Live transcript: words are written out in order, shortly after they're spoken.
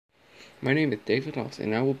My name is David Austin,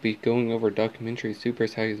 and I will be going over documentary Super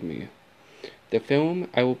Size Me. The film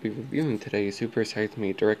I will be reviewing today is Super Size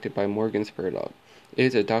Me, directed by Morgan Spurlock. It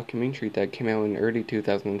is a documentary that came out in early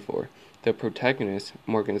 2004. The protagonist,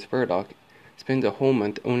 Morgan Spurlock, spends a whole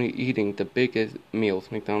month only eating the biggest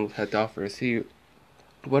meals McDonald's had to offer to see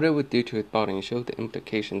what it would do to his body and show the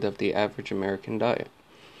implications of the average American diet.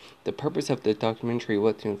 The purpose of the documentary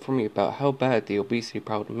was to inform me about how bad the obesity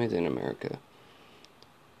problem is in America.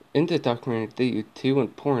 In the documentary, they used two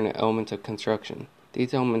important elements of construction.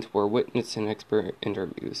 These elements were witness and expert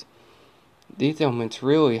interviews. These elements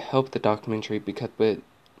really helped the documentary because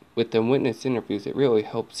with the witness interviews, it really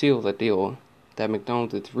helped seal the deal that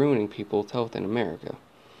McDonald's is ruining people's health in America.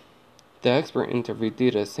 The expert interview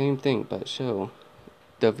did the same thing but show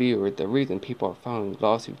the viewer the reason people are filing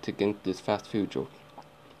lawsuits against this fast food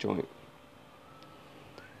joint.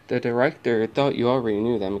 The director thought you already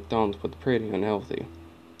knew that McDonald's was pretty unhealthy.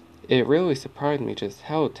 It really surprised me just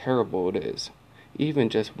how terrible it is. Even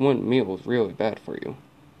just one meal is really bad for you.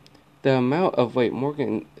 The amount of weight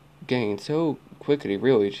Morgan gained so quickly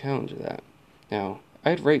really challenged that. Now,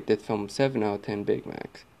 I'd rate this film 7 out of 10 Big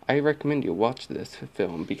Macs. I recommend you watch this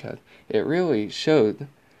film because it really showed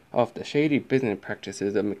off the shady business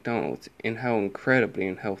practices of McDonald's and how incredibly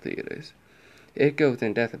unhealthy it is. It goes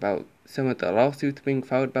in depth about some of the lawsuits being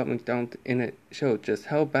filed about McDonald's, and it shows just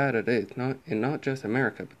how bad it is, not just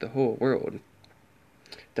America, but the whole world.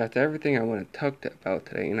 That's everything I want to talk about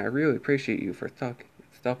today, and I really appreciate you for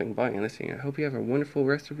stopping by and listening. I hope you have a wonderful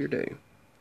rest of your day.